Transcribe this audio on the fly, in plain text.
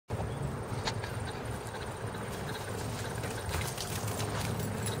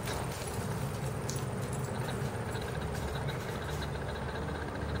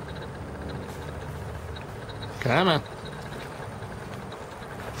Come on.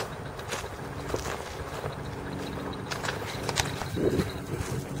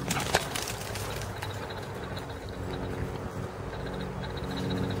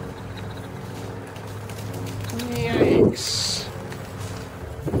 Yikes.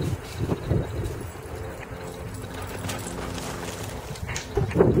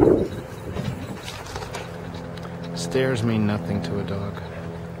 Stairs mean nothing to a dog.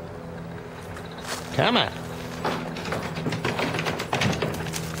 Come on.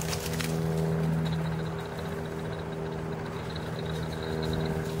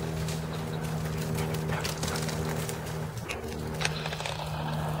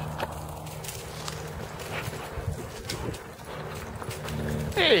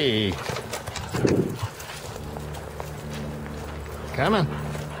 Hey. Come on.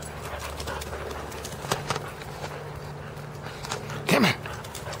 Come on.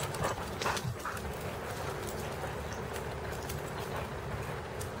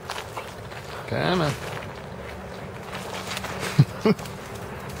 Come on.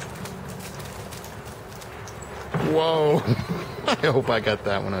 Whoa. I hope I got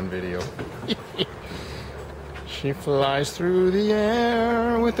that one on video. She flies through the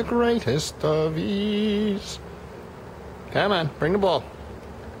air with the greatest of ease. Come on, bring the ball.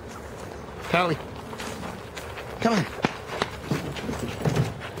 Callie. Come on.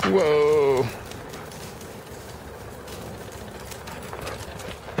 Whoa.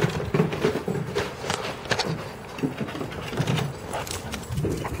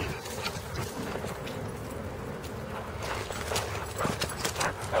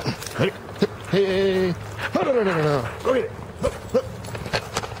 Ready? Hey. No. Go get it.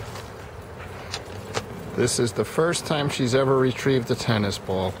 This is the first time she's ever retrieved a tennis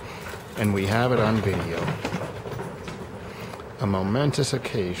ball, and we have it on video. A momentous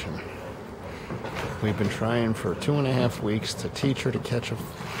occasion. We've been trying for 2.5 weeks to teach her to catch a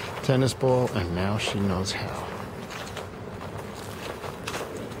tennis ball, and now she knows how.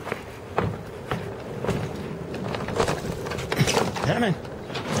 Come on.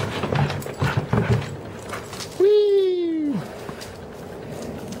 Whee!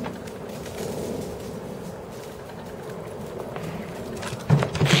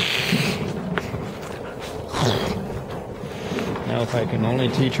 Now, if I can only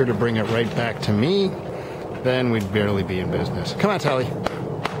teach her to bring it right back to me, then we'd barely be in business. Come on, Tally.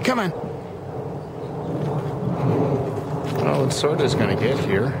 Come on. Well, it's sort of is going to get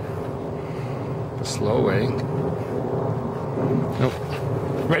here. The slow way. Nope.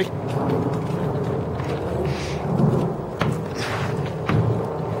 Ready?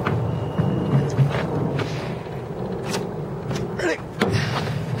 Ready?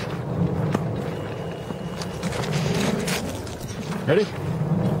 Ready?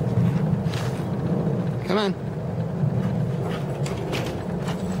 Come on.